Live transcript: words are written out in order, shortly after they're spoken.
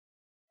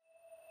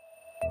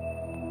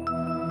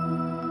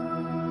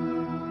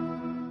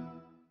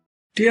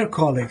Dear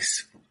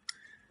colleagues,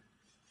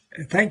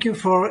 thank you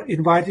for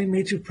inviting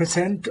me to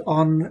present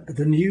on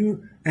the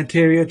new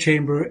anterior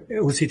chamber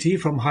OCT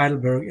from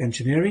Heidelberg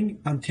Engineering,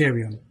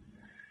 ANTERION.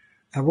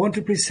 I want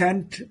to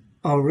present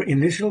our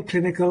initial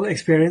clinical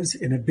experience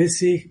in a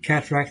busy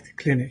cataract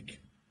clinic.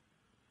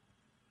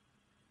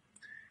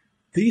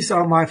 These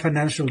are my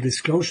financial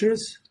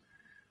disclosures.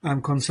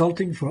 I'm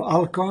consulting for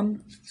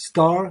Alcon,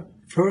 Star,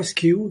 First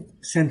Q,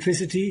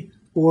 Centricity,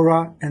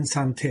 Aura, and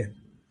Santen.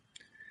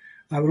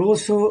 I will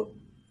also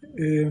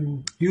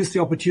use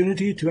the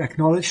opportunity to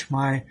acknowledge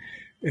my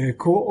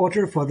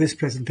co-author for this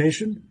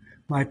presentation,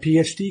 my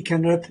PhD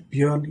candidate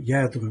Bjørn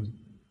Gjerdrum.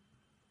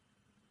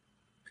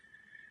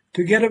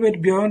 Together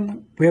with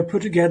Bjørn, we have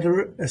put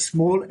together a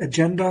small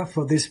agenda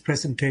for this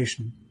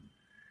presentation,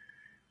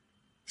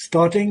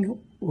 starting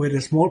with a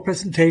small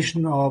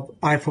presentation of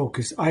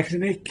iFocus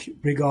Eyeclinic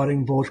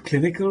regarding both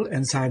clinical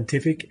and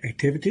scientific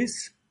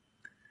activities,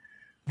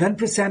 then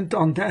present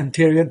on the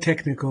ANTERION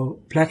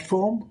technical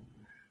platform,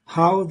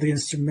 how the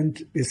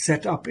instrument is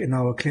set up in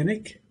our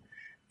clinic,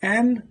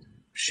 and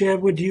share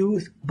with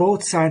you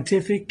both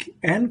scientific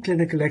and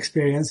clinical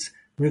experience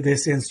with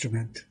this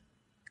instrument.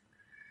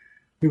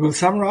 We will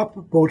sum up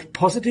both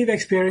positive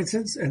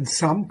experiences and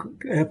some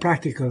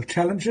practical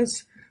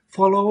challenges,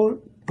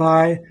 followed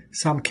by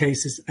some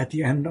cases at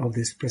the end of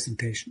this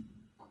presentation.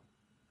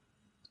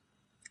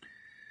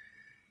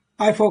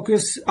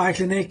 iFocus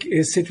Eyeclinic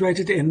is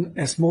situated in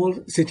a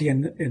small city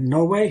in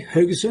Norway,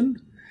 Haugesund,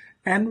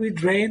 and we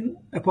drain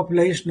a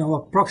population of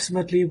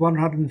approximately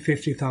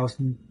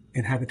 150,000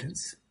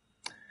 inhabitants.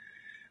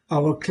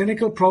 Our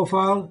clinical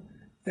profile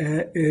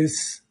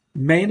is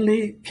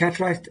mainly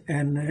cataract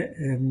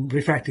and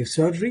refractive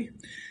surgery.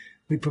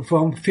 We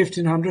perform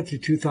 1,500 to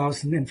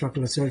 2,000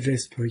 intraocular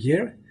surgeries per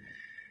year,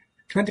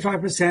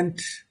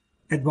 25%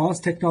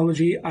 advanced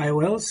technology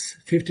IOLs,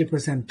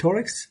 50%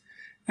 torics,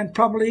 and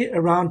probably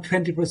around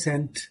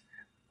 20%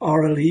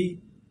 RLE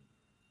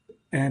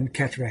and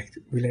cataract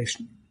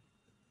relation.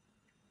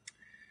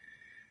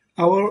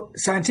 Our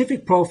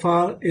scientific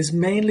profile is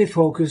mainly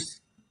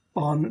focused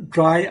on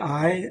dry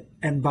eye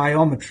and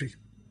biometry.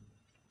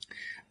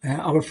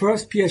 Our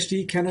first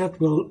PhD candidate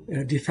will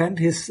defend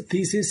his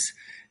thesis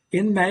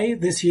in May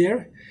this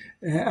year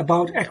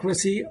about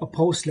accuracy of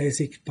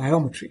post-LASIK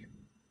biometry.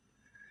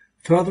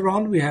 Further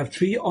on, we have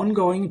 3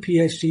 ongoing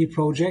PhD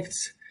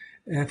projects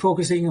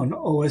focusing on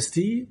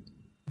OSD-DED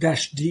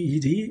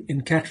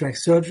in cataract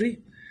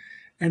surgery,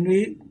 and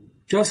we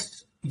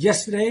just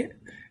yesterday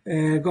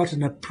got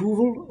an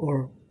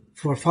approval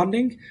for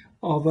funding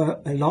of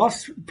a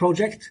last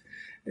project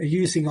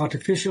using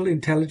artificial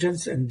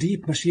intelligence and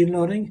deep machine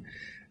learning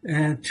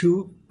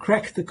to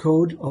crack the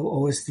code of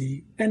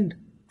OSD and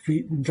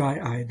dry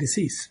eye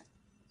disease.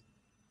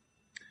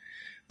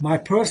 My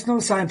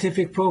personal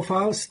scientific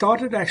profile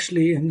started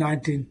actually in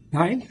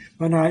 1999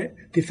 when I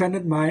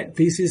defended my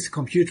thesis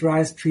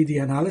computerized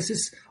 3D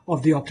analysis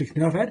of the optic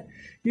nerve head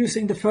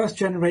using the first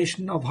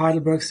generation of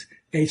Heidelberg's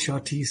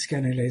HRT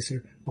scanning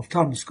laser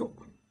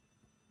ophthalmoscope.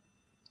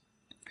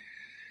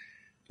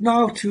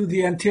 Now to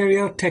the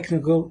anterior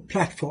technical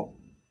platform.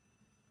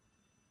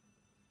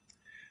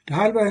 The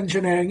Heidelberg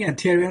Engineering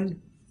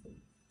ANTERION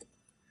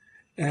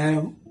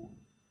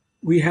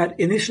we had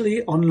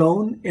initially on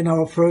loan in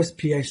our first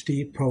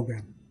PhD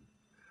program.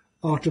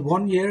 After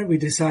 1 year, we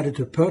decided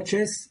to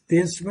purchase the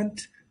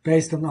instrument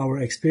based on our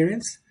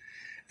experience,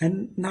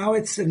 and now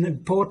it's an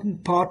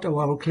important part of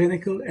our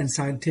clinical and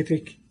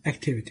scientific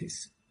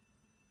activities.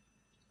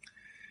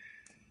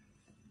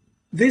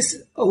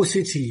 This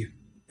OCT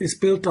is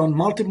built on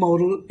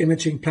multimodal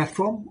imaging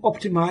platform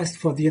optimized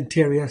for the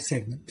anterior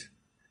segment.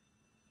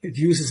 It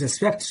uses a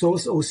swept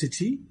source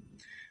OCT,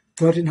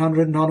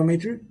 1300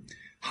 nanometer.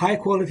 High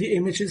quality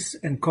images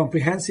and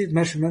comprehensive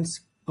measurements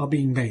are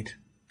being made.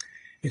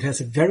 It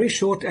has a very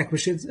short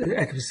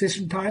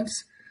acquisition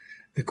times.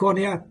 The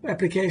cornea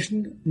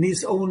application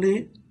needs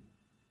only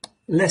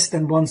less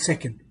than 1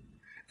 second,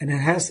 and it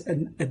has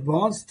an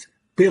advanced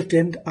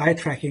built-in eye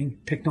tracking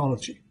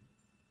technology.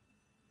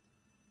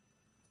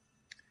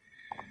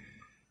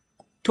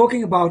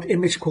 Talking about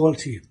image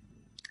quality,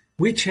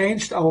 we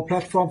changed our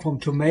platform from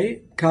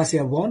Tomei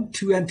Cassia 1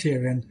 to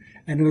ANTERION,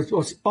 and it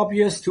was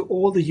obvious to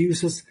all the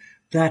users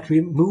that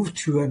we moved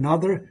to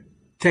another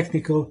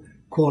technical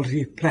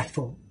quality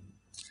platform.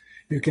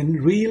 You can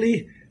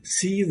really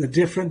see the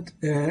different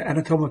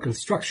anatomical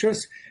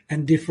structures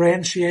and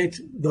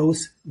differentiate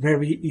those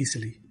very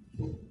easily.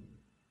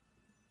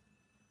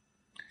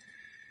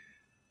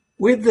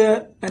 With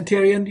the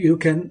ANTERION, you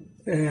can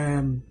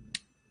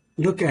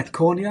look at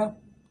cornea.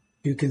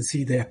 You can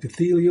see the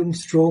epithelium,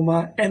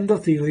 stroma,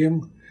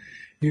 endothelium.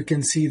 You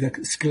can see the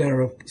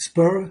scleral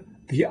spur,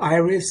 the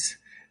iris,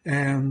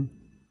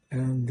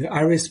 the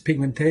iris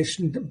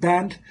pigmentation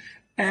band,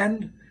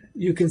 and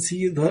you can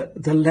see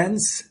the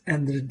lens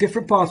and the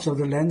different parts of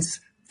the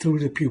lens through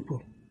the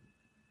pupil.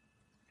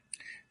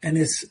 And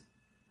it's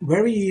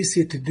very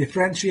easy to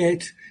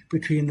differentiate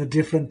between the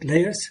different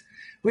layers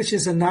which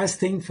is a nice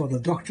thing for the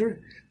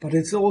doctor, but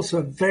it's also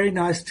a very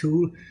nice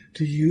tool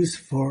to use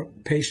for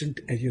patient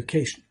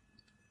education.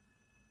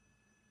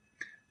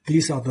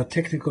 These are the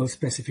technical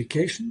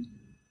specifications.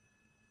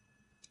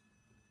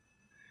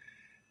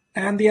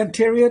 And the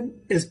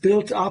ANTERION is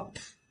built up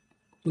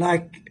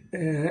like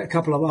a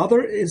couple of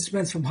other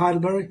instruments from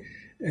Heidelberg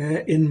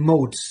in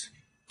modes.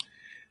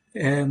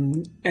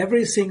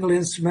 Every single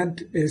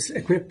instrument is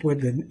equipped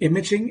with an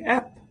imaging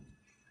app,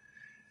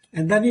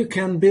 and then you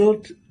can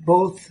build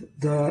both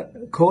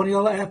the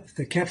corneal app,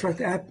 the cataract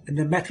app, and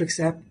the metrics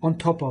app on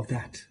top of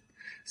that.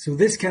 So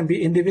this can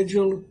be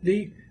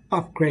individually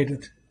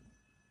upgraded.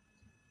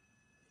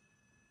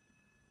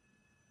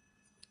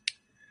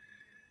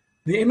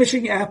 The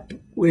imaging app,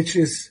 which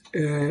is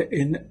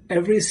in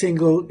every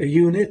single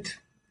unit,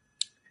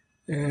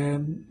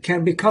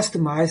 can be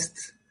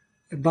customized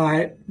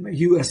by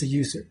you as a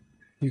user.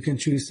 You can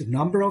choose the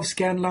number of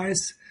scan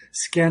lines,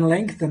 scan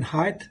length and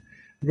height,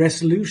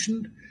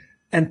 resolution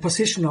and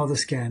position of the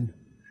scan,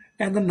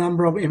 and the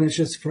number of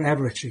images for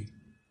averaging.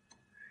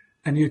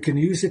 And you can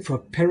use it for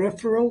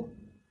peripheral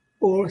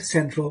or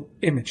central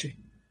imaging.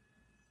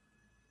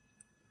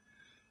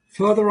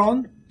 Further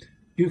on,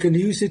 you can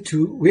use it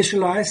to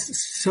visualize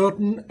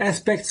certain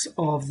aspects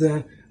of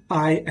the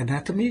eye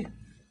anatomy,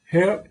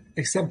 here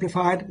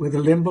exemplified with the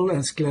limbal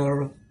and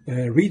scleral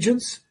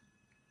regions.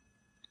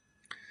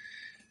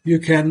 You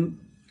can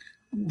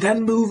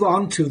then move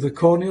on to the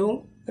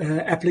corneal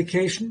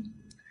application,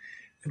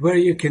 where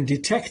you can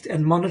detect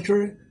and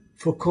monitor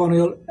for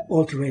corneal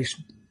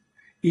alteration,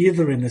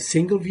 either in a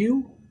single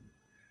view,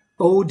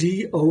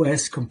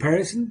 OD-OS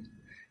comparison.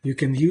 You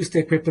can use the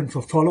equipment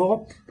for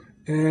follow-up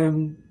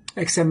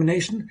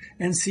examination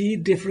and see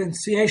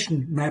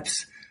differentiation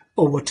maps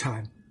over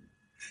time.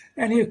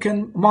 And you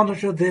can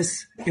monitor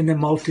this in a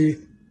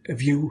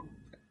multi-view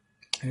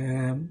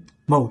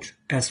mode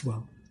as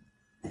well.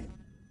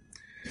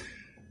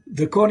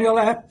 The corneal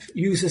app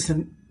uses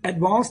an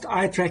advanced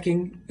eye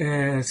tracking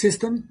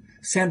system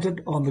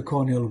centered on the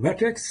corneal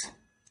vertex.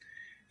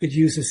 It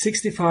uses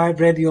 65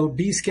 radial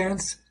B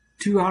scans,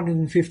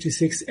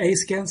 256 A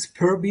scans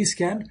per B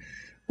scan,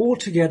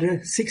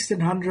 altogether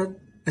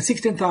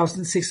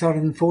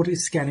 16,640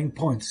 scanning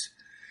points,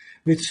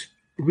 which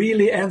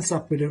really ends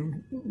up with a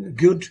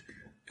good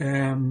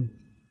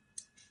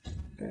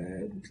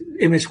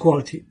image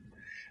quality.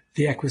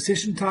 The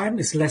acquisition time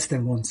is less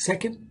than 1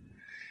 second,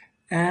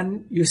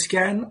 and you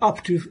scan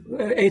up to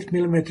 8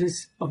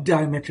 millimeters of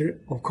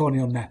diameter of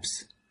corneal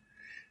maps.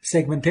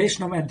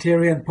 Segmentation of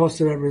anterior and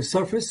posterior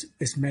surface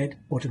is made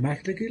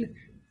automatically,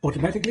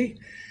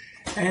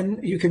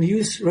 and you can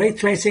use ray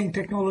tracing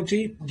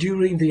technology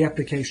during the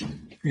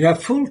application. You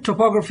have full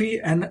topography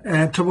and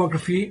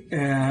tomography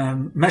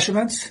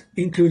measurements,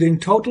 including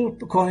total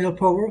corneal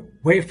power,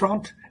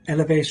 wavefront,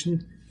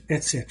 elevation,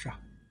 etc.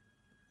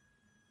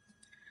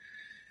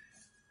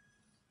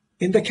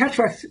 In the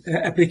cataract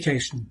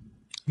application,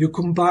 you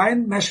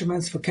combine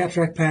measurements for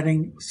cataract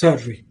planning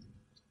surgery,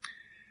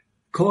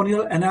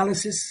 corneal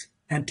analysis,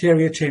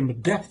 anterior chamber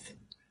depth,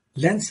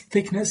 lens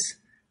thickness,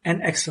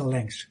 and axial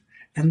length.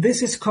 And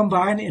this is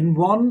combined in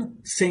one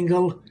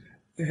single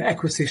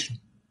acquisition.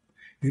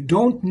 You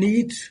don't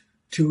need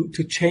to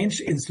change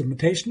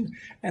instrumentation,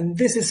 and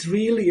this is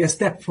really a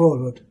step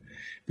forward,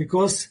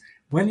 because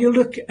when you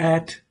look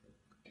at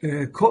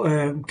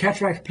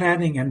cataract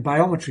planning and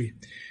biometry,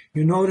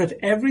 you know that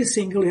every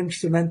single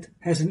instrument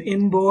has an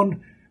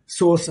inborn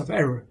source of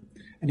error.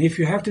 And if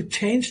you have to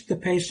change the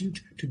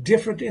patient to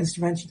different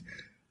instruments,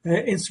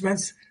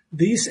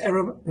 these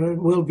errors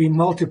will be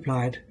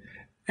multiplied,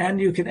 and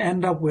you can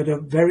end up with a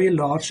very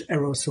large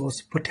error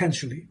source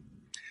potentially.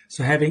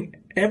 So having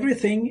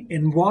everything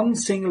in one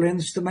single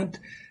instrument,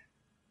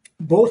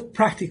 both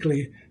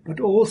practically but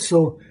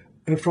also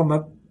from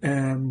a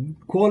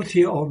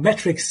quality or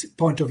metrics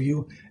point of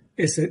view,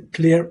 is a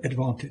clear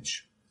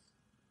advantage.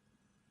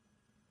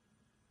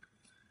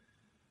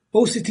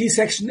 OCT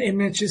section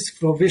images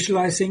for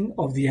visualizing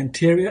of the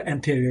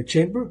anterior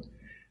chamber,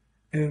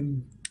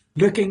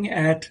 looking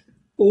at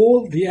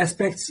all the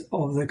aspects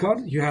of the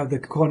cornea. You have the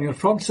corneal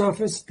front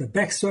surface, the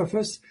back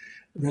surface,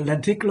 the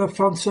lenticular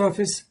front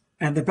surface,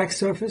 and the back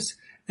surface,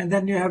 and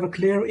then you have a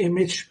clear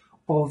image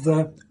of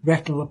the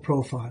retinal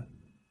profile,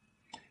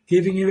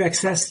 giving you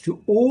access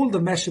to all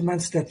the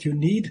measurements that you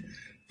need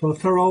for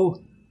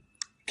thorough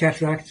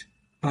cataract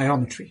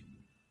biometry.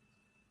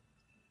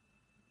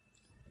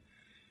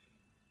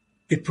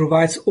 It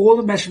provides all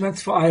the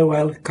measurements for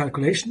IOL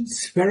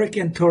calculations. Spheric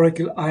and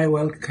torical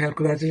IOL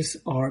calculators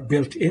are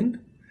built in,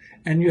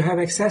 and you have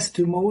access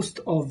to most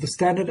of the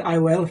standard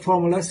IOL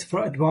formulas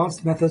for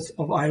advanced methods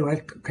of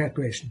IOL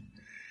calculation.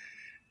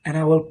 And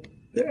I will,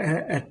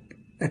 at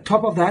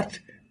top of that,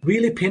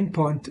 really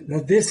pinpoint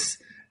that this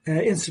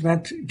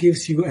instrument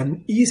gives you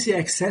an easy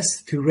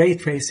access to ray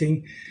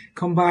tracing,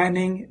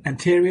 combining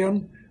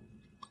ANTERION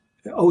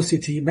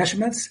OCT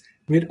measurements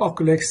with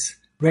Oculex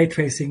ray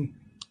tracing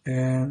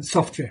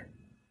software.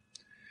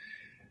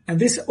 And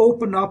this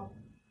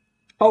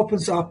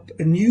opens up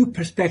a new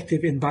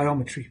perspective in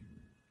biometry.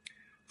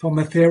 From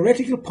a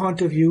theoretical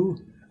point of view,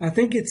 I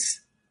think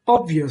it's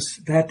obvious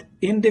that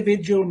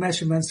individual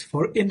measurements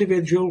for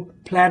individual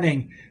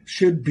planning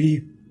should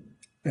be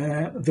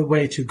the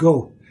way to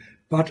go.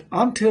 But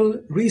until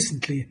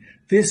recently,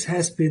 this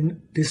has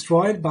been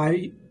destroyed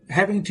by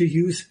having to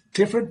use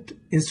different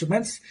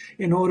instruments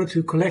in order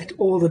to collect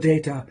all the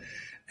data.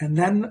 And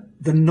then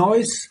the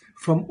noise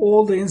from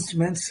all the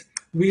instruments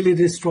really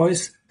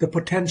destroys the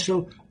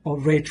potential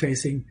of ray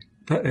tracing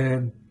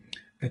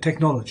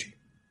technology.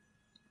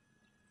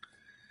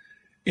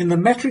 In the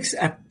metrics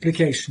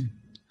application,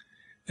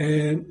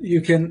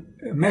 you can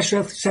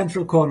measure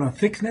central corner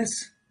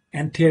thickness,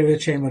 anterior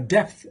chamber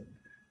depth,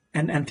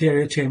 and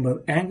anterior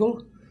chamber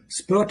angle,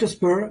 spur to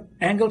spur,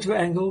 angle to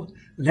angle,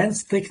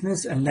 lens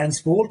thickness and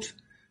lens vault,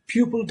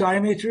 pupil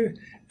diameter,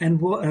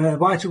 and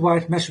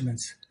white-to-white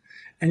measurements.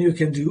 And you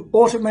can do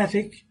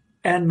automatic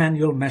and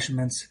manual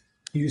measurements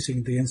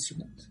using the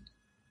instrument.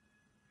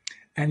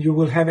 And you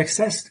will have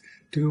access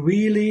to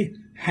really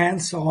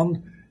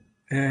hands-on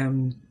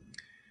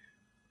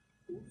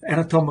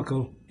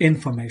anatomical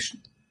information.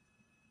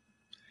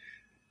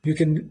 You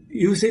can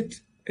use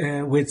it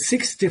with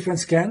 6 different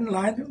scan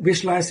lines,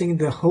 visualizing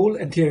the whole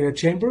anterior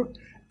chamber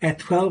at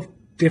 12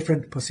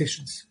 different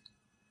positions.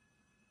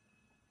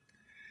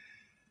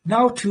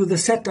 Now to the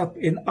setup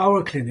in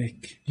our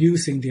clinic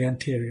using the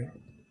anterior.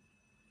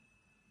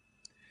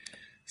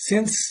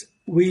 Since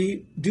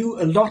we do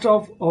a lot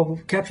of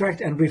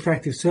cataract and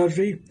refractive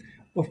surgery,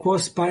 of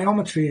course,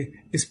 biometry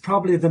is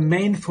probably the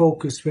main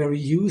focus where we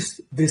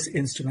use this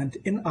instrument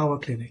in our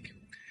clinic.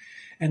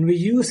 And we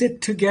use it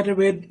together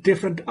with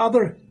different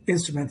other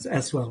instruments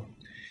as well.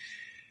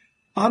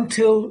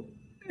 Until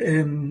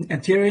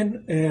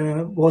ANTERION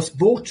was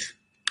bought,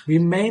 we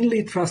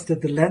mainly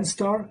trusted the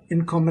LensStar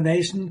in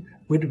combination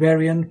with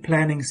variant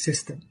planning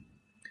system.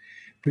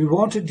 We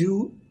want to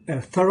do a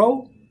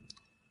thorough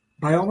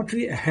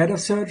biometry ahead of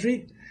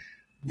surgery,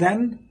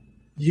 then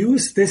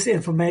use this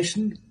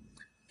information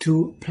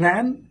to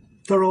plan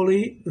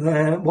thoroughly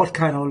what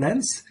kind of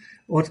lens,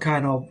 what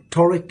kind of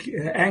toric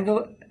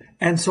angle,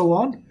 and so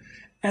on,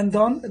 and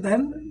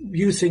then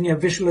using a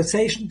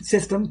visualization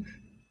system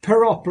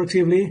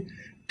perioperatively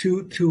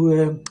to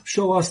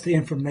show us the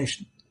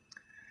information.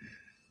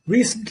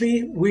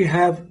 Recently, we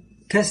have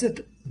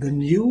tested the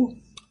new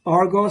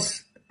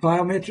Argos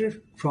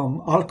biometer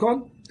from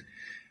Alcon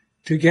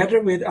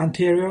together with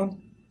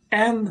ANTERION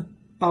and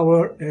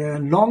our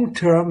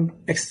long-term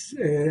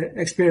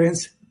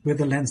experience with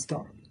the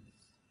LensStar.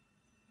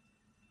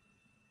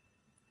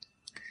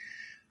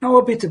 Now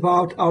a bit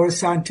about our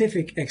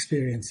scientific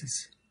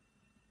experiences.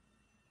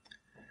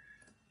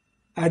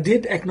 I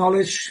did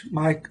acknowledge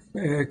my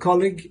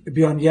colleague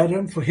Björn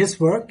Gjerrum for his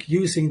work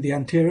using the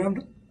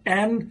ANTERION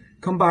and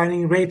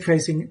combining ray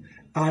tracing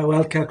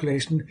IOL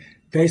calculation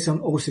based on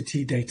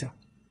OCT data.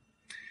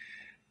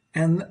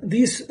 And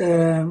these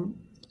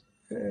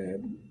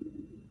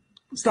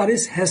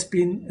studies has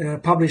been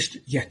published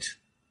yet.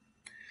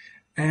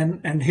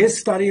 And his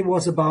study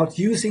was about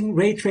using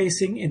ray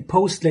tracing in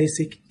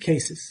post-LASIK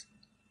cases.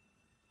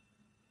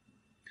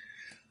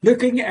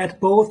 Looking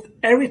at both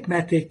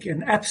arithmetic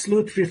and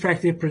absolute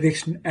refractive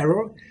prediction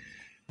error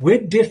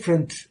with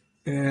different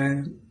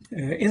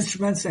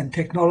instruments and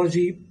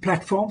technology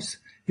platforms,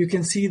 you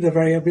can see the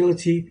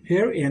variability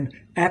here in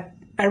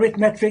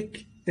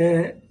arithmetic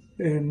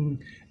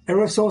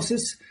error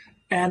sources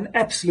and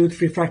absolute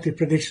refractive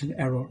prediction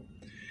error.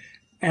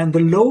 And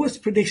the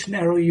lowest prediction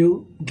error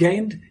you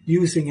gained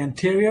using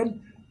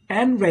ANTERION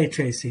and ray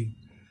tracing,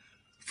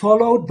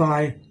 followed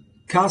by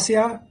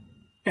CASIA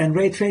and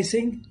ray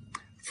tracing,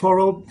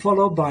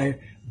 followed by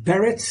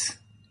Barrett's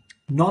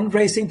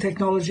non-racing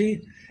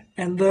technology,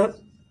 and the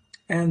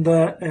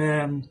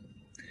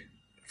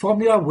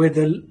formula with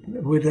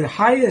the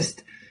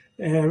highest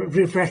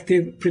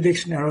refractive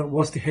prediction error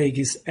was the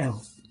Haigis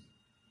L.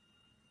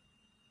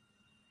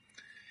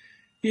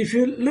 If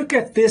you look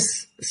at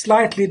this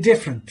slightly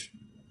different,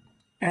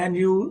 and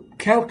you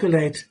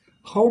calculate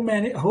how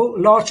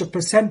large a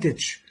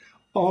percentage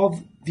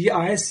of the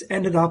eyes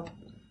ended up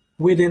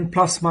within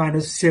plus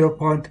minus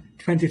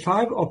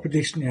 0.25 of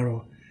prediction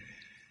error.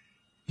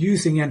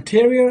 Using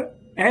anterior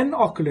and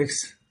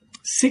oculus,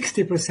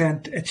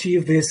 60%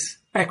 achieve this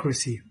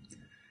accuracy.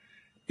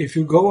 If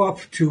you go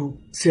up to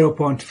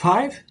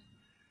 0.5,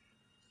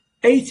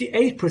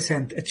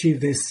 88% achieve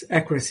this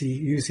accuracy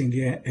using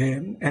the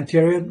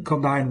anterior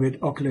combined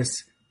with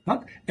oculus.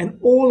 And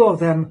all of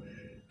them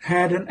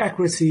had an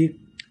accuracy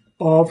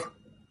of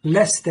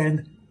less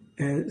than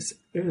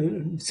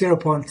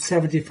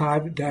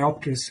 0.75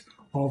 diopters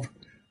of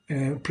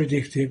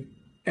predictive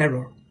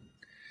error.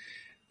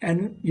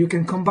 And you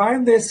can compare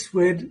this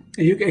with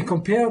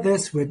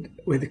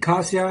the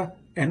CASIA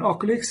and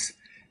oculus,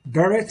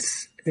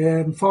 Barrett's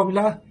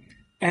formula,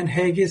 and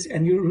Haigis,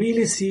 and you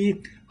really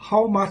see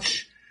how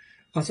much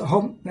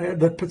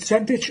the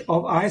percentage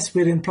of eyes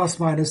within plus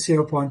minus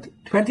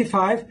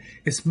 0.25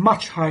 is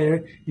much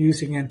higher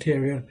using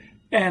anterior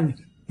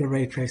and the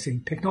ray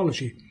tracing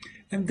technology.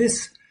 And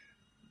this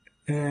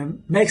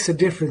makes a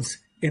difference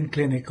in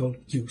clinical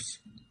use.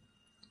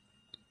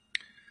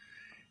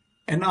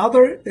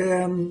 Another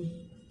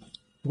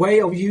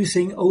way of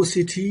using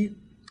OCT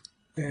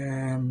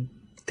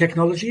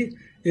technology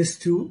is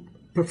to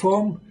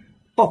perform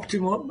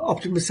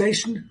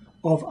optimization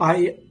of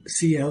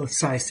ICL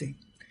sizing.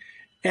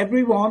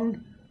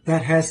 Everyone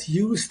that has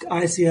used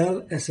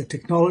ICL as a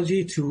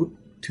technology to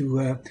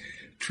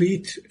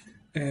treat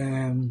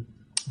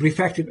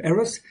refractive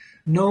errors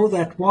know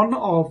that one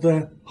of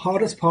the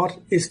hardest part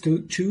is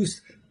to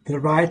choose the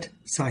right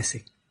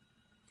sizing.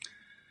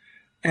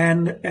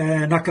 And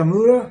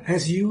Nakamura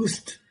has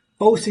used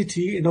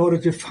OCT in order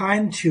to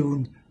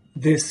fine-tune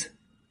this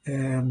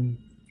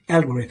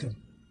algorithm.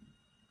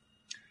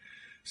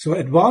 So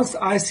advanced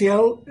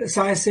ICL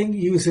sizing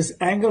uses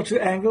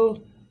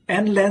angle-to-angle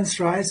and lens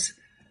rise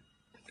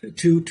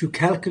to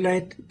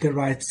calculate the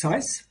right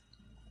size.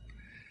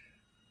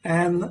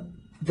 And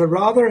the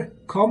rather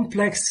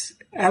complex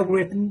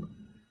algorithm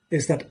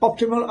is that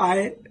optimal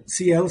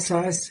ICL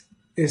size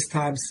is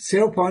times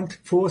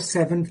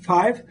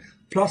 0.475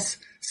 plus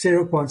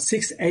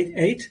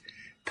 0.688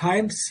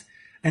 times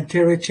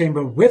anterior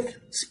chamber width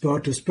spur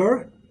to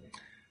spur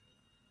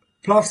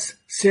plus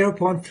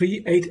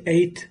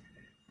 0.388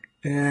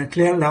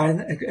 clear line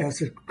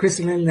as a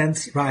crystalline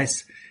lens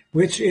rise,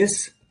 which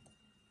is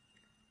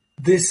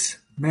this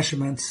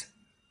measurements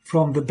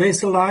from the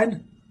basal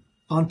line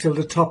until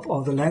the top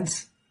of the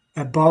lens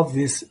above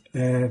this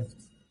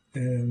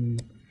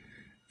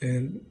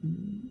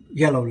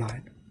yellow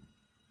line.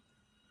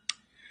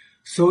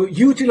 So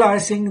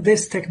utilizing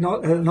this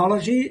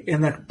technology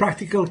in a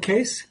practical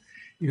case,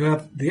 you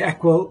have the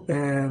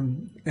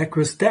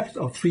aqueous depth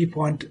of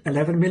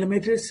 3.11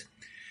 millimeters.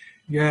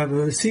 You have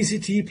a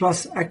CCT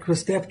plus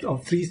aqueous depth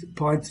of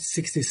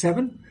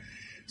 3.67.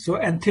 So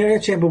anterior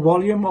chamber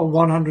volume of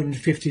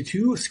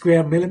 152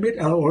 square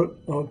millimeter or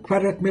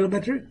quadrat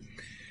millimeter.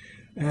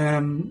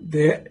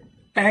 The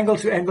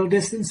angle-to-angle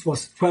distance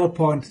was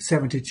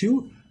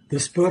 12.72. The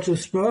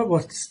spur-to-spur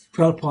was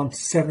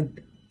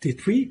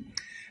 12.73.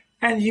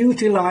 And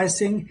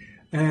utilizing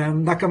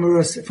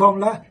Nakamura's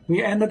formula,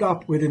 we ended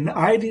up with an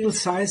ideal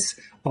size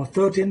of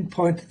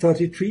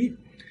 13.33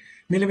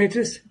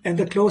 millimeters, and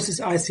the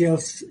closest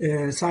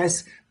ICL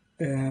size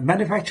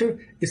manufacturer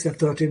is at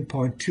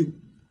 13.2.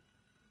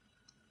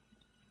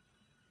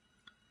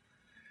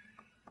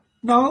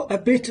 Now a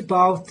bit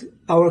about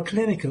our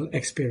clinical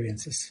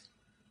experiences.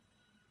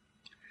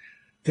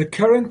 The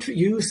current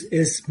use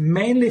is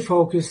mainly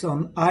focused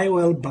on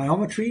IOL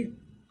biometry,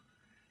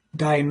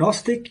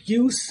 diagnostic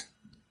use,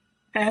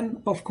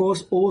 and of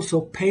course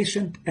also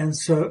patient and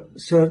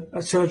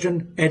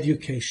surgeon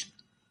education.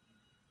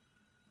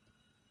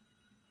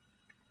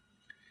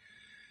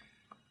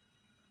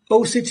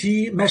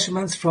 OCT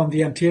measurements from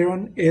the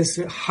Anterion is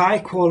high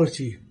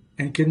quality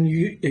and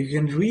you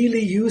can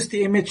really use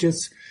the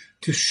images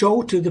to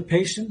show to the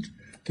patient,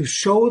 to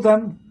show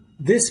them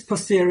this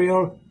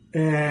posterior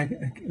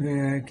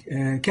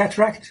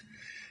cataract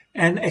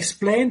and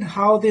explain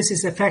how this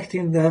is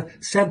affecting the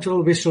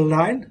central visual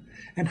line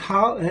and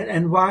how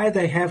and why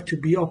they have to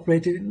be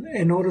operated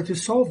in order to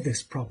solve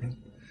this problem.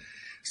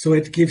 So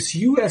it gives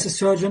you as a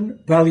surgeon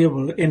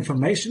valuable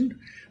information,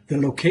 the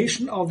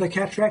location of the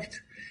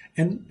cataract,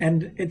 and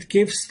it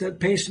gives the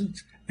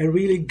patient a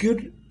really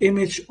good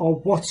image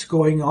of what's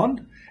going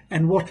on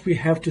and what we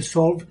have to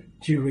solve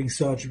during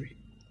surgery.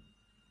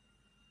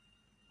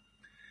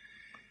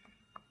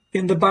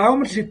 In the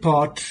biometry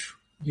part,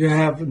 you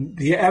have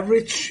the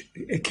average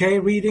K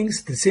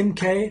readings, the SIM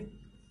K,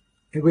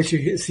 which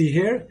you see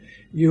here.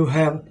 You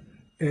have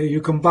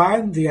you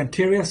combine the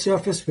anterior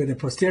surface with the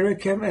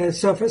posterior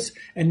surface,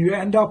 and you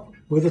end up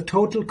with a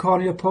total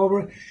corneal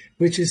power,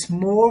 which is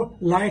more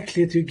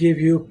likely to give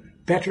you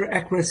better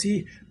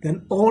accuracy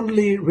than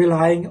only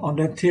relying on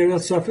the anterior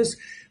surface,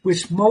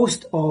 which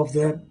most of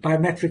the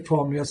biometric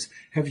formulas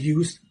have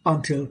used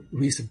until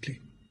recently.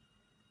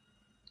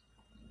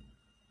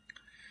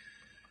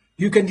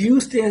 You can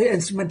use the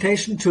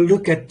instrumentation to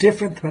look at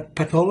different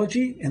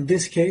pathology, in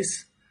this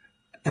case,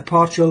 a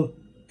partial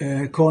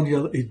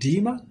corneal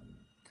edema.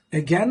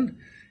 Again,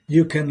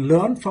 you can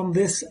learn from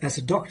this as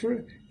a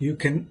doctor. You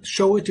can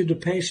show it to the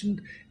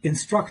patient,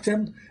 instruct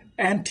them,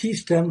 and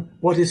teach them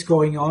what is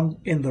going on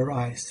in their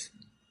eyes.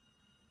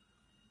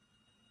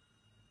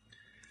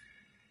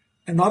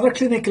 Another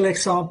clinical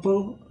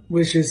example,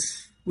 which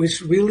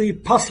really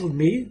puzzled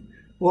me,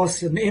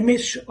 was an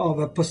image of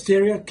a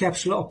posterior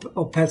capsular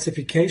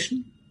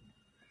opacification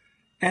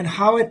and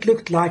how it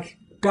looked like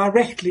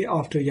directly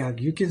after YAG.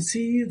 You can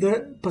see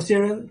the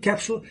posterior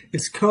capsule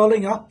is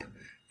curling up,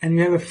 and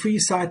you have a free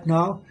sight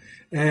now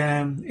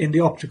in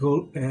the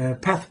optical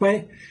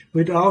pathway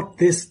without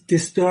this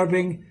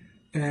disturbing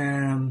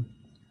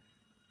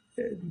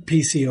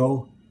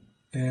PCO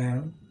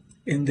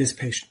in this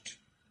patient.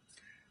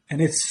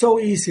 And it's so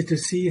easy to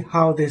see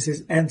how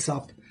this ends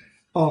up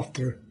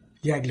after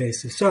YAG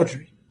laser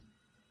surgery.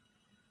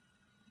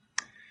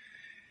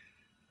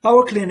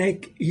 Our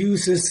clinic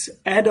uses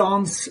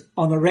add-ons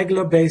on a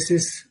regular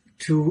basis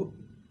to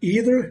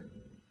either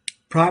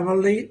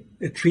primarily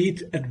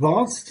treat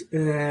advanced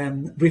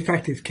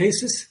refractive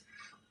cases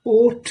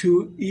or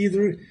to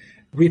either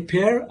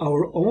repair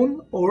our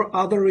own or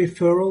other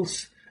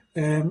referrals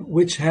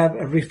which have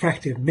a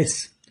refractive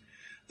miss.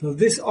 So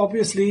this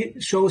obviously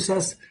shows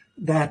us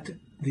that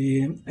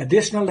the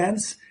additional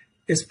lens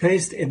is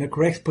placed in the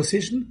correct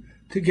position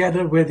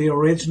together with the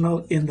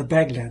original in the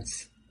bag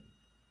lens.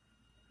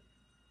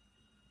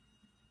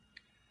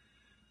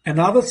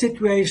 Another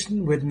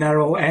situation with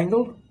narrow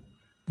angle,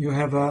 you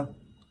have a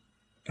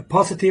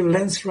positive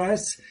lens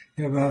rise,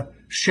 you have a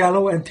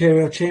shallow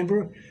anterior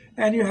chamber,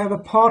 and you have a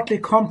partly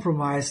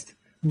compromised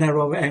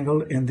narrow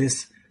angle in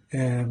this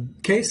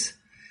case,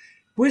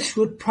 which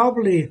would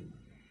probably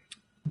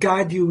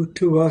guide you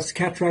towards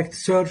cataract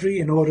surgery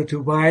in order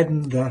to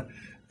widen the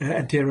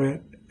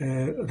anterior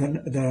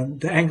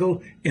the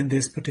angle in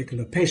this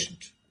particular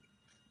patient.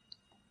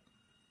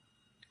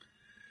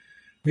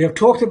 We have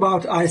talked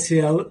about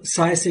ICL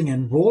sizing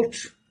and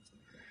vault,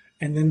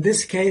 and in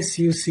this case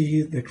you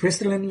see the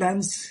crystalline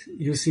lens,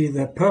 you see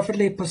the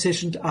perfectly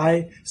positioned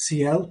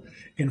ICL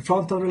in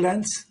front of the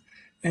lens,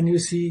 and you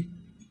see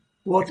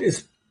what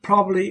is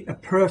probably a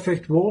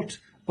perfect vault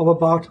of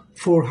about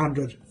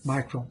 400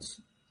 microns.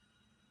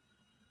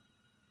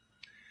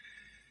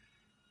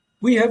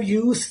 We have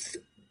used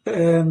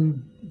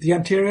the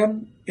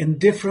ANTERION in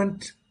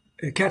different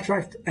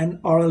cataract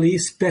and RLE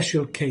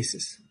special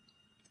cases.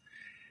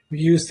 We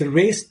use the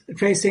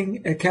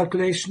tracing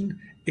calculation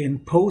in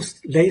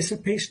post-laser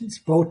patients,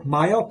 both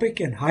myopic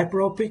and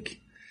hyperopic,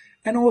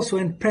 and also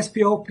in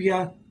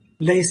presbyopia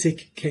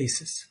LASIK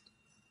cases.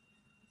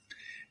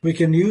 We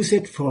can use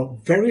it for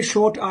very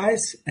short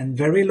eyes and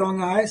very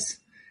long eyes,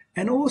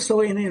 and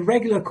also in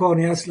irregular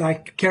corneas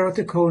like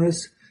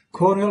keratoconus,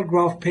 corneal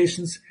graft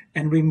patients,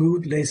 and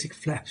removed LASIK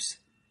flaps.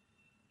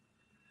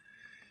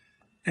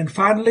 And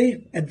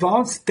finally,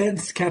 advanced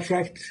dense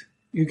cataract,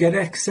 you get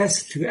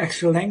access to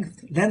actual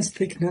length, lens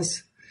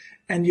thickness,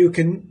 and you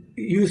can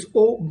use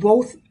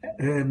both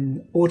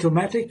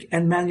automatic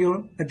and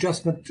manual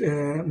adjustment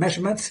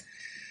measurements,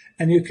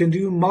 and you can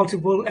do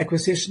multiple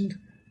acquisition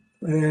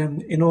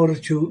in order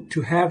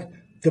to have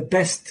the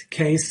best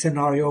case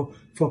scenario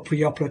for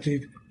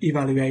preoperative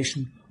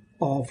evaluation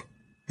of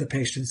the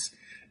patient's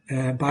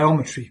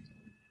biometry.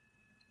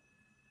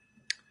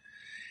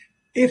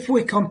 If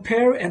we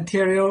compare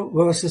anterior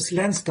versus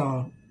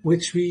LensStar,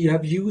 which we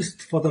have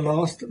used for the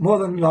more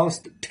than the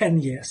last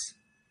 10 years,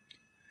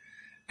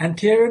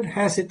 ANTERION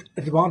has its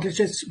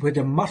advantages with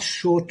a much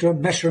shorter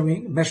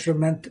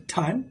measurement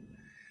time.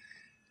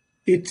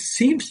 It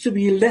seems to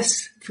be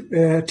less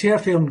tear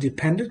film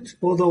dependent,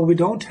 although we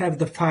don't have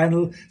the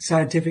final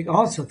scientific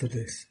answer to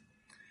this.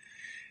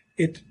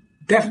 It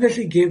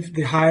definitely gives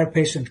the higher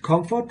patient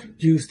comfort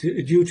due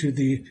to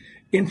the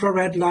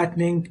infrared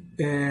lightning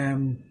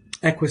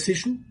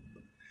acquisition.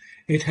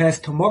 It has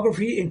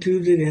tomography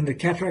included in the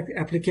cataract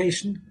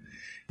application.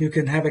 You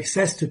can have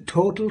access to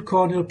total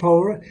corneal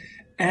power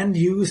and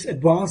use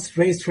advanced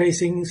ray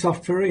tracing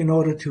software in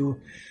order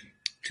to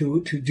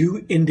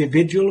do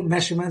individual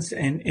measurements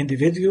and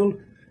individual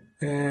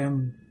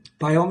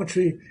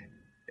biometry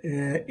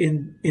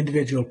in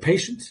individual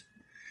patients.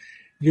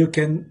 You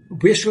can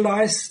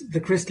visualize the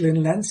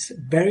crystalline lens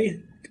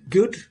very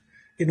good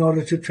in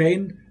order to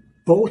train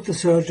both the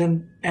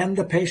surgeon and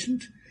the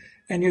patient,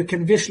 and you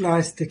can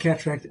visualize the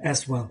cataract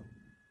as well.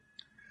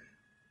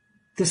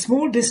 The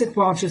small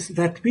disadvantages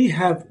that we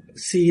have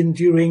seen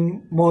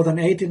during more than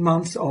 18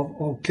 months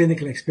of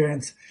clinical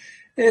experience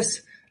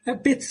is a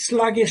bit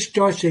sluggish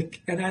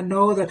joystick, and I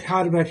know that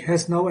Heidelberg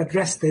has now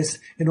addressed this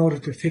in order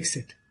to fix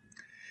it.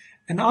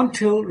 And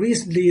until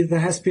recently, there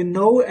has been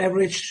no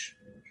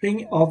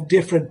averaging of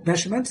different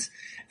measurements,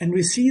 and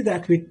we see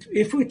that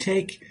if we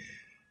take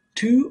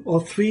 2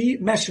 or 3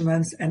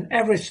 measurements and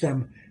average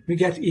them, we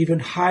get even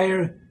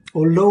higher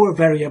or lower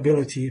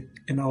variability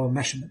in our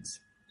measurements.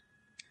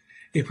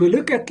 If we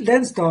look at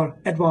LensStar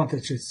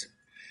advantages,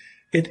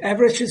 it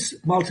averages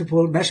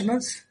multiple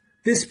measurements.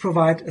 This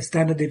provides a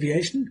standard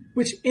deviation,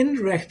 which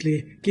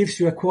indirectly gives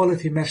you a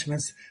quality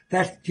measurements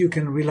that you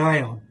can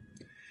rely on.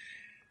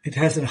 It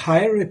has a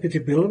higher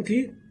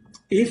repeatability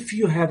if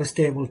you have a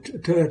stable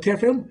tear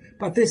film,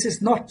 but this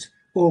is not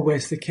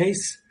always the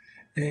case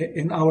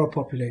in our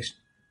population.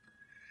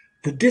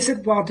 The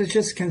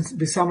disadvantages can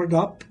be summed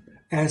up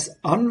as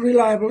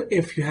unreliable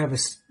if you have an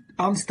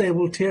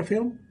unstable tear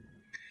film,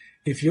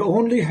 if you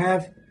only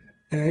have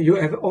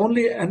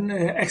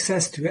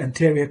access to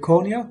anterior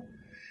cornea,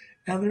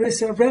 and there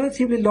is a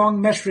relatively long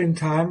measuring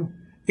time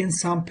in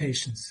some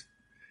patients.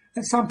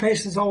 And some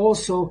patients are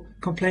also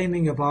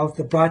complaining about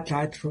the bright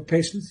light for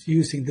patients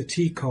using the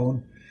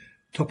T-cone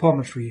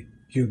topometry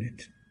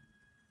unit.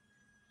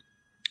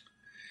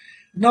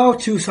 Now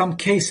to some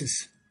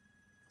cases.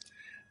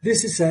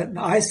 This is an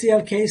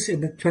ICL case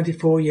in a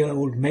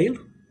 24-year-old male,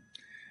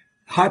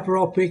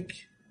 hyperopic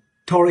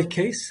toric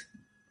case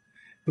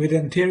with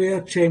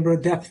anterior chamber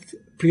depth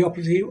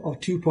preoperative of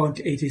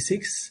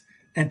 2.86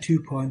 and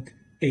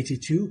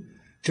 2.82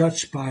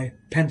 judged by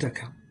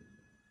Pentacam.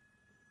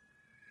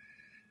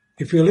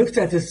 If we looked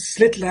at the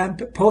slit lamp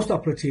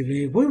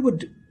postoperatively, we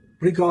would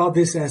regard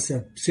this as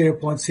a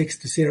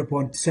 0.6 to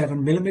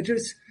 0.7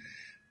 millimeters,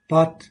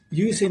 but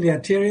using the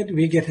Anterion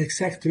we get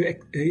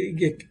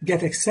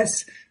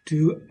access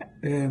to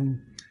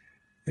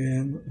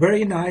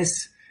very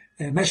nice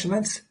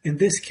measurements. In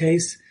this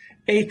case,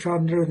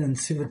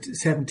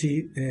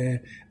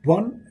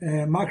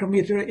 871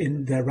 micrometer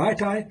in the right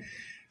eye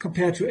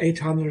compared to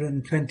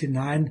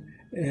 829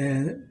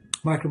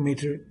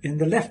 micrometer in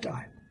the left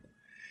eye.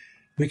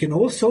 We can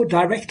also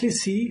directly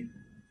see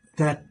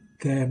that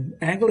the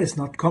angle is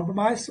not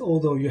compromised,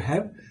 although you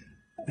have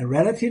a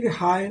relatively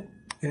high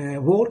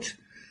wart.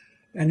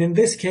 And in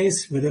this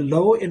case, with a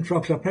low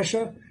intraocular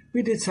pressure,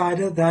 we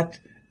decided that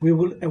we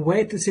will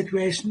await the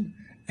situation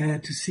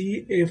to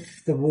see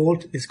if the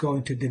wart is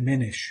going to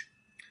diminish.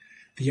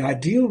 The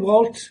ideal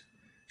wart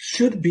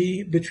should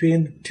be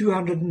between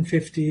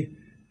 250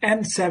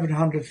 and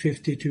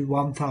 750 to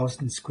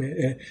 1000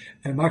 square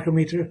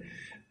micrometer,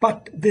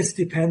 but this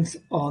depends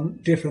on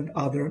different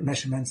other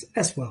measurements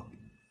as well.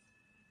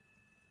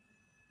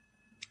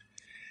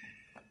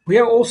 We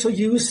have also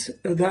used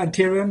the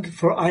Anterion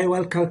for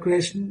IOL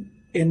calculation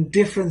in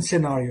different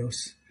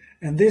scenarios,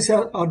 and these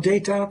are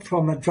data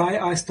from a dry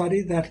eye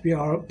study that we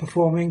are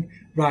performing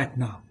right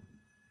now.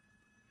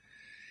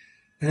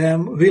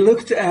 We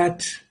looked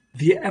at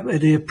the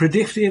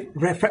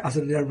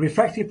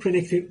refractive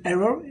predictive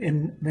error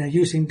in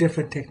using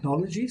different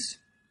technologies,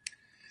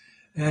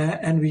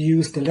 and we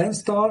used the lens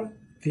star,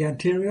 the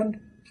Anterion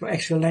for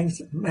actual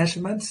length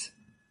measurements,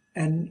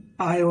 and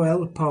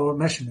IOL power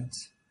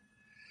measurements.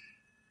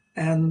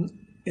 And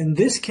in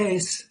this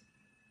case,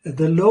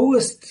 the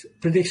lowest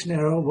prediction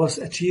error was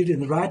achieved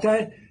in the right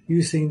eye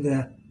using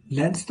the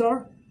lens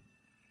star,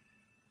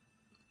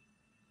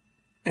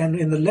 and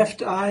in the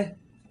left eye,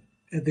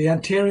 the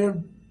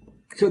Anterion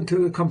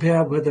to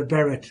compare with the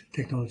Barrett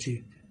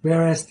technology,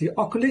 whereas the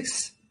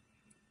Oculix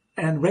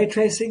and ray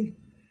tracing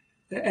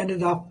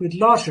ended up with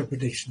larger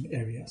prediction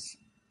areas.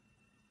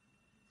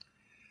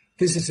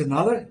 This is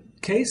another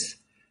case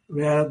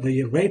where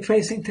the ray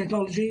tracing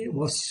technology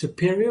was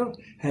superior,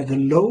 had the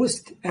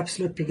lowest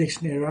absolute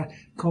prediction area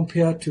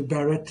compared to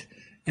Barrett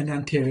and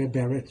anterior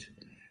Barrett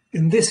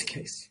in this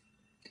case.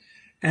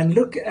 And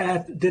look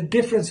at the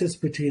differences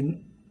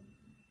between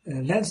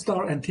lens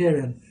star and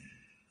Anterion.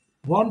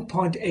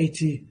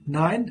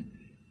 1.89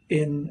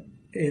 in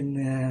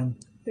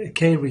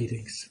K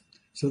readings.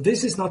 So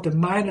this is not a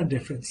minor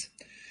difference.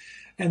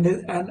 And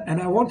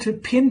I want to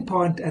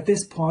pinpoint at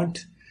this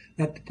point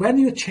that when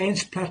you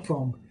change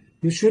platform,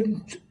 you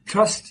shouldn't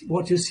trust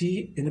what you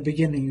see in the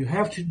beginning. You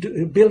have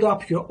to build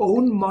up your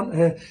own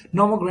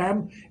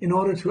nomogram in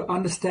order to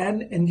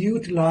understand and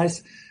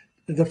utilize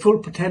the full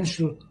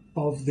potential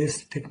of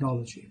this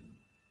technology.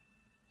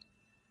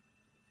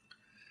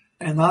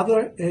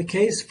 Another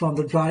case from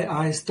the dry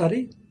eye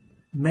study,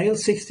 male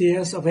 60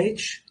 years of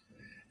age,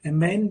 a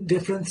main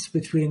difference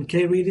between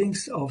K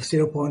readings of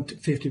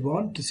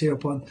 0.51 to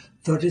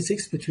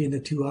 0.36 between the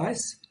two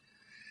eyes.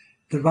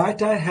 The right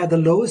eye had the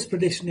lowest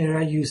prediction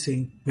area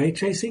using ray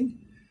tracing,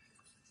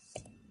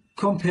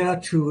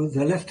 compared to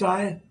the left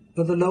eye,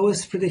 where the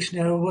lowest prediction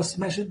area was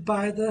measured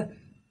by the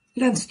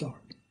lens star.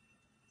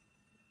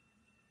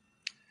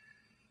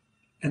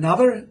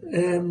 Another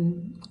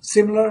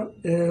similar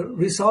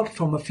result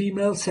from a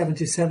female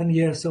 77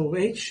 years of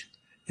age.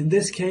 In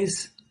this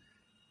case,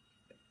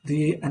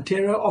 the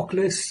anterior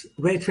oculus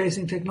ray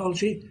tracing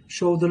technology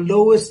showed the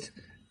lowest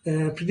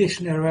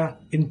prediction area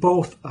in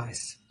both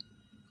eyes.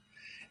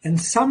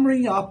 And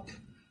summing up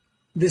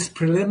this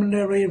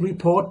preliminary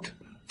report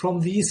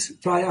from these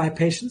dry eye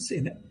patients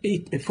in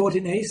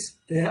 14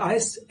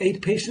 eyes,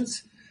 8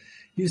 patients,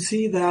 you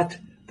see that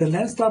the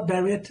lens star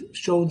Barrett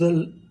showed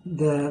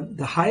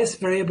the highest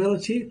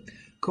variability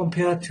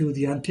compared to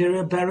the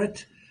anterior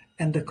Barrett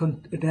and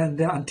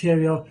the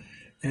anterior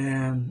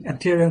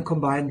Anterion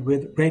combined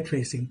with ray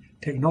tracing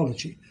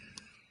technology.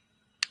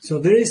 So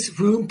there is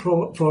room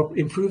for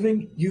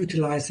improving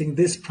utilizing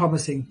this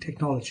promising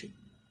technology.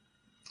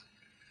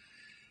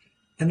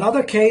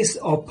 Another case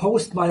of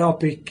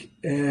post-myopic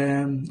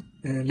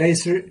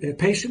laser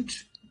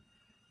patient,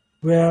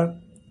 where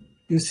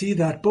you see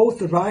that both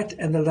the right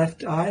and the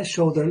left eye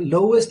show the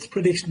lowest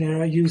prediction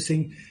area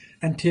using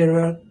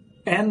anterior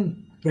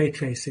and ray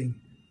tracing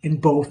in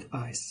both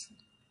eyes.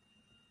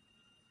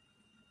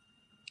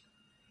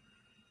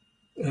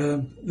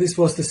 This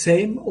was the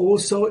same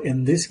also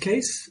in this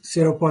case,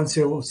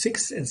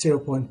 0.06 and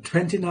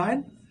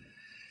 0.29.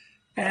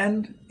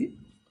 And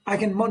I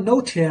can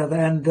note here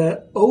that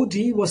the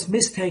OD was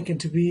mistaken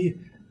to be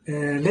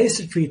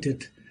laser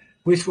treated,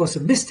 which was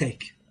a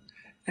mistake.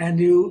 And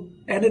you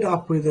ended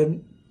up with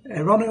an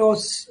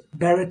erroneous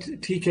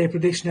Barrett TK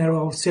prediction error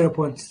of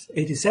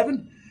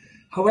 0.87.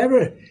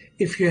 However,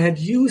 if you had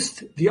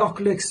used the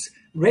Oculix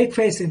ray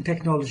tracing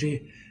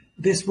technology,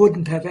 this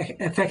wouldn't have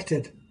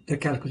affected the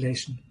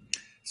calculation.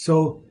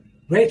 So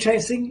ray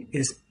tracing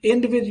is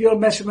individual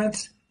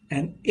measurements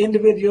and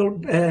individual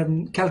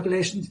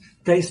calculations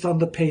based on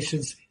the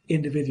patient's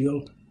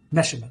individual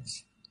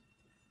measurements.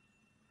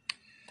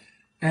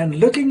 And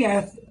looking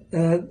at,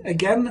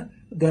 again,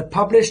 the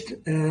published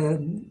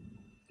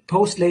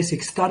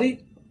post-LASIK study,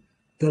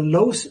 the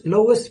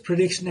lowest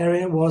prediction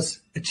area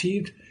was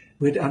achieved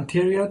with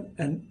ANTERION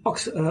and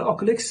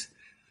Oculix,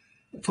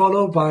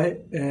 followed by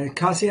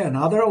CASIA,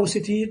 another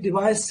OCT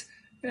device,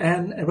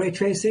 and ray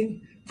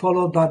tracing,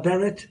 followed by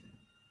Barrett,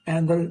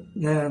 and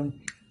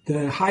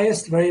the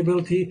highest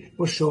variability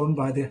was shown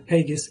by the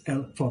Haigis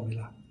L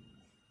formula.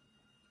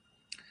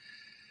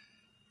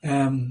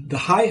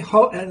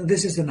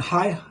 This is a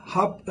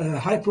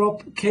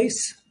hyperop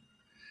case,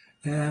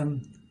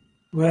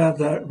 where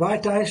the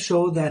right eye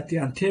showed that the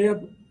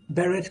anterior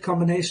Barrett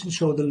combination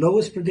showed the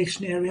lowest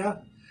prediction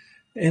area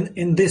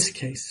in this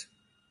case.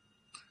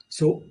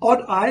 So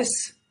odd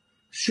eyes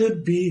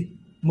should be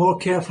more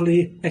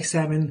carefully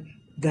examined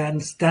than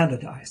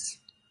standard eyes.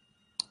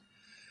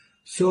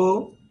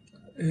 So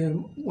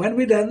when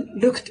we then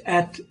looked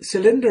at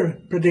cylinder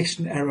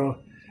prediction error,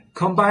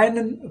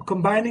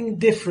 combining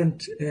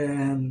different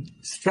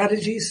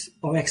strategies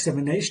of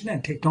examination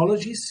and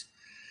technologies,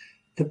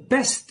 the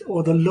best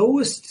or the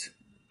lowest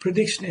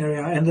prediction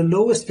area and the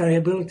lowest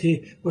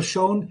variability was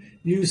shown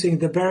using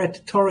the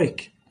Barrett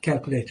toric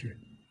calculator.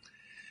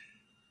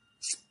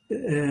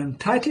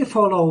 Tightly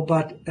followed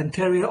by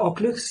anterior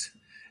oculus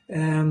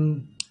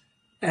and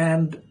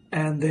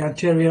the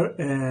anterior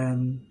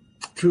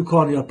true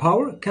corneal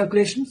power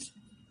calculations.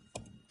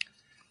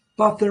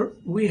 But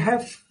we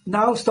have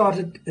now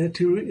started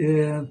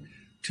to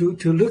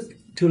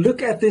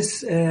look at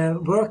this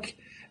work,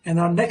 and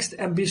our next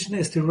ambition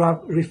is to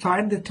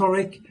refine the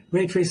toric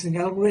ray tracing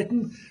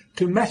algorithm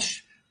to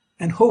match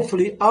and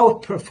hopefully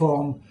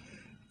outperform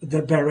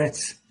the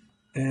Barrett's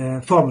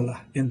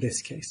formula in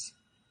this case.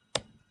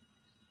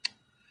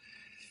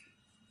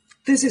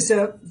 This is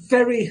a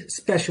very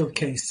special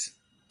case.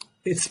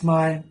 It's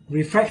my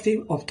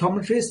refractive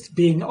optometrist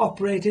being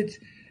operated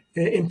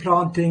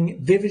implanting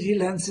Vivity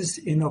lenses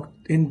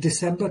in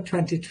December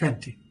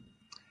 2020.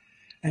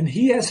 And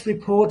he has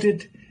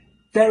reported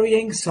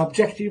varying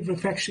subjective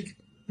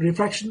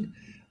refraction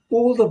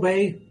all the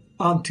way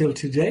until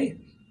today,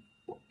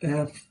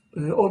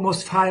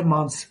 almost 5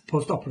 months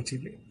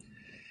post-operatively.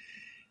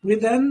 We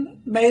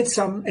then made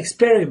some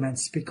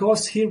experiments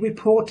because he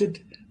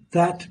reported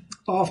that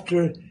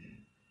after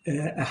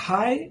a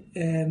high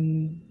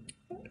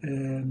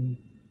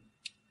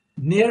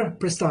near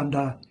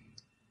prestanda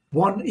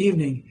one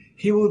evening,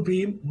 he would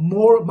be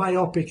more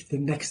myopic the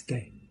next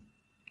day.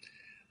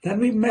 Then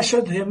we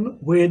measured him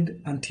with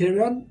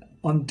ANTERION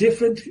on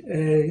different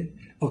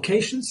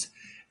occasions,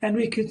 and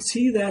we could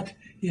see that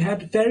he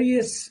had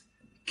various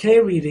K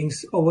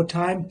readings over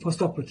time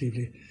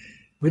postoperatively,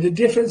 with a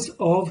difference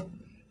of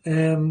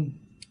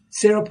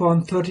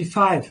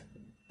 0.35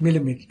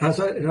 millimeters,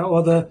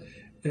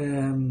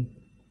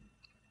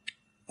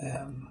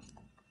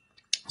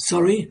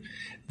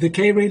 the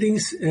K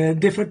readings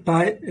differed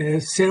by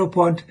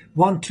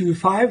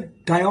 0.125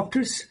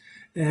 diopters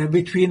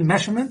between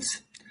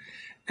measurements.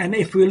 And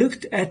if we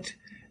looked at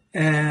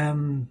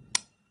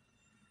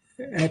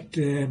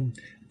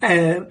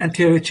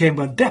anterior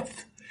chamber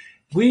depth,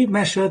 we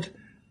measured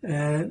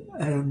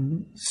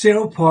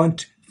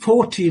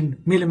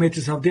 0.14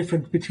 millimeters of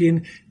difference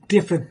between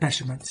different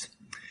measurements.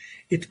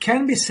 It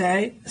can be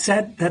said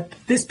that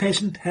this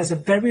patient has a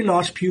very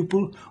large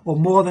pupil, or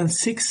more than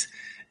 6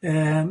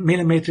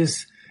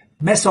 millimeters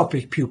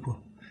mesopic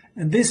pupil,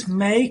 and this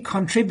may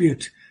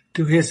contribute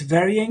to his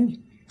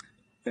varying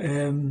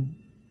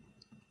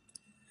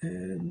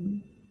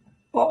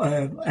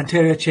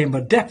anterior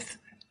chamber depth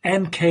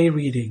and K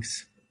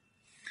readings,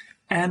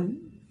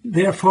 and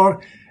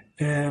therefore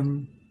a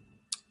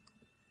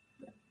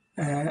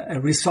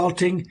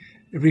resulting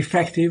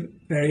refractive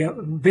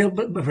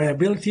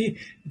variability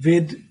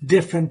with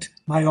different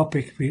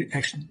myopic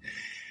reaction.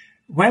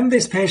 When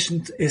this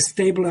patient is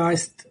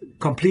stabilized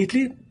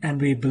completely, and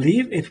we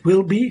believe it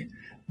will be,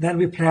 then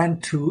we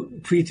plan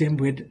to treat him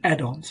with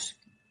add-ons.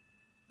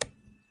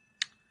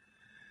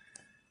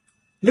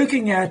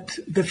 Looking at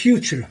the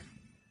future,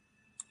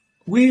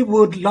 we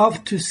would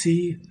love to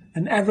see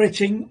an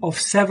averaging of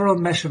several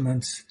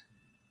measurements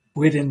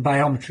within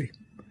biometry.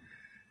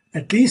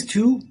 At least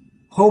 2,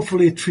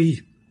 hopefully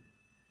 3.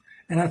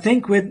 And I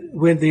think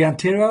with the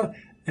anterior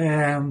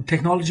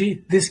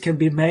technology, this can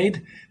be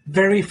made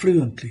very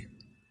fluently.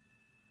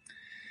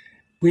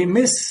 We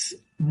miss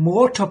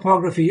more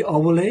topography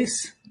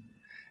overlays,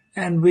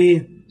 and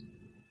we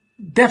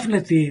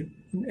definitely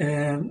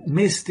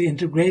miss the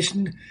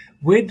integration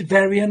with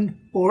Varian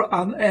or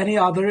any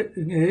other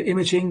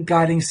imaging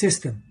guiding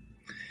system.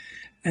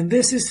 And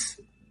this is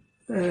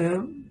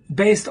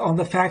based on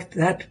the fact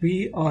that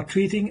we are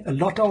treating a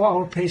lot of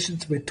our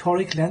patients with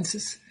toric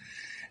lenses,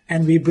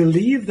 and we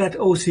believe that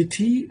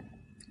OCT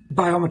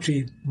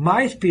biometry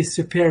might be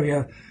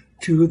superior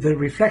to the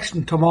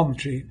reflection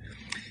tomometry.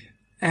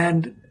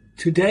 And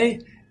today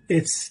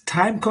it's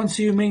time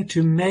consuming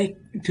to make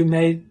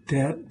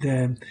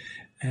the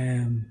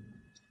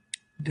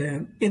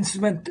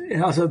instrument,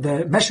 also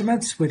the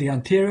measurements with the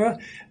anterior,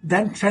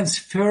 then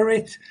transfer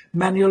it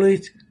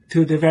manually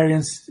to the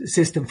variance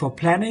system for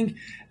planning,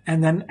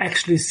 and then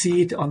actually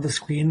see it on the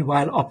screen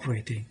while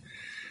operating.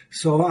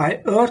 So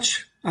I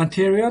urge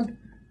ANTERION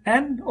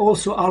and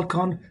also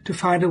Alcon to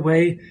find a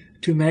way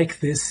to make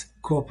this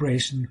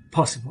cooperation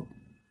possible.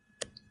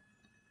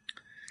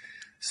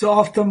 So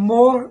after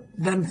more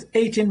than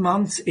 18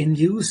 months in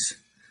use,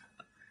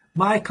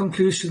 my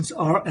conclusions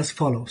are as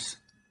follows.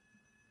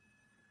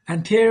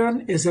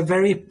 ANTERION is a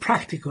very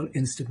practical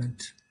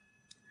instrument.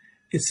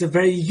 It's a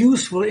very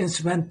useful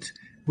instrument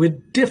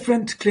with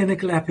different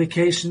clinical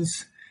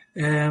applications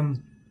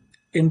in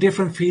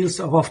different fields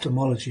of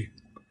ophthalmology.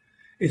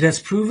 It has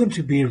proven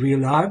to be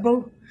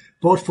reliable,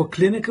 both for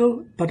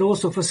clinical but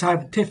also for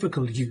scientific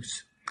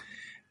use.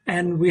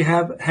 And we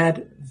have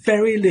had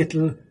very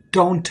little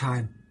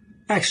downtime,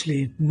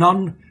 actually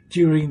none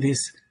during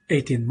these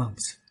 18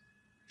 months.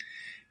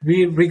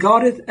 We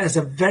regard it as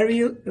a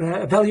very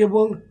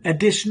valuable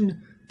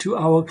addition to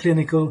our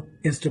clinical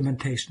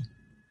instrumentation.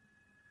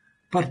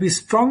 But we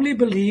strongly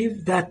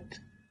believe that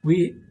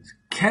we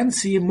can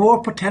see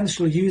more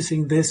potential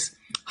using this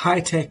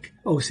high-tech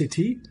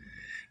OCT,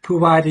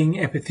 providing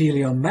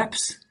epithelial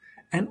maps,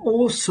 and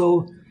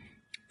also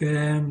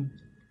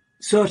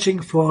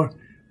searching for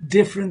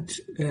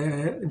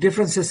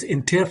differences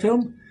in tear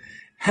film,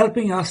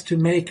 helping us to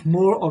make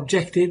more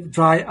objective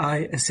dry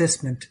eye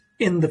assessment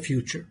in the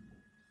future.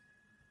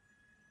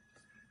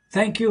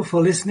 Thank you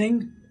for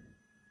listening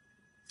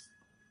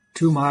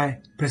to my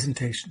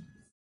presentation.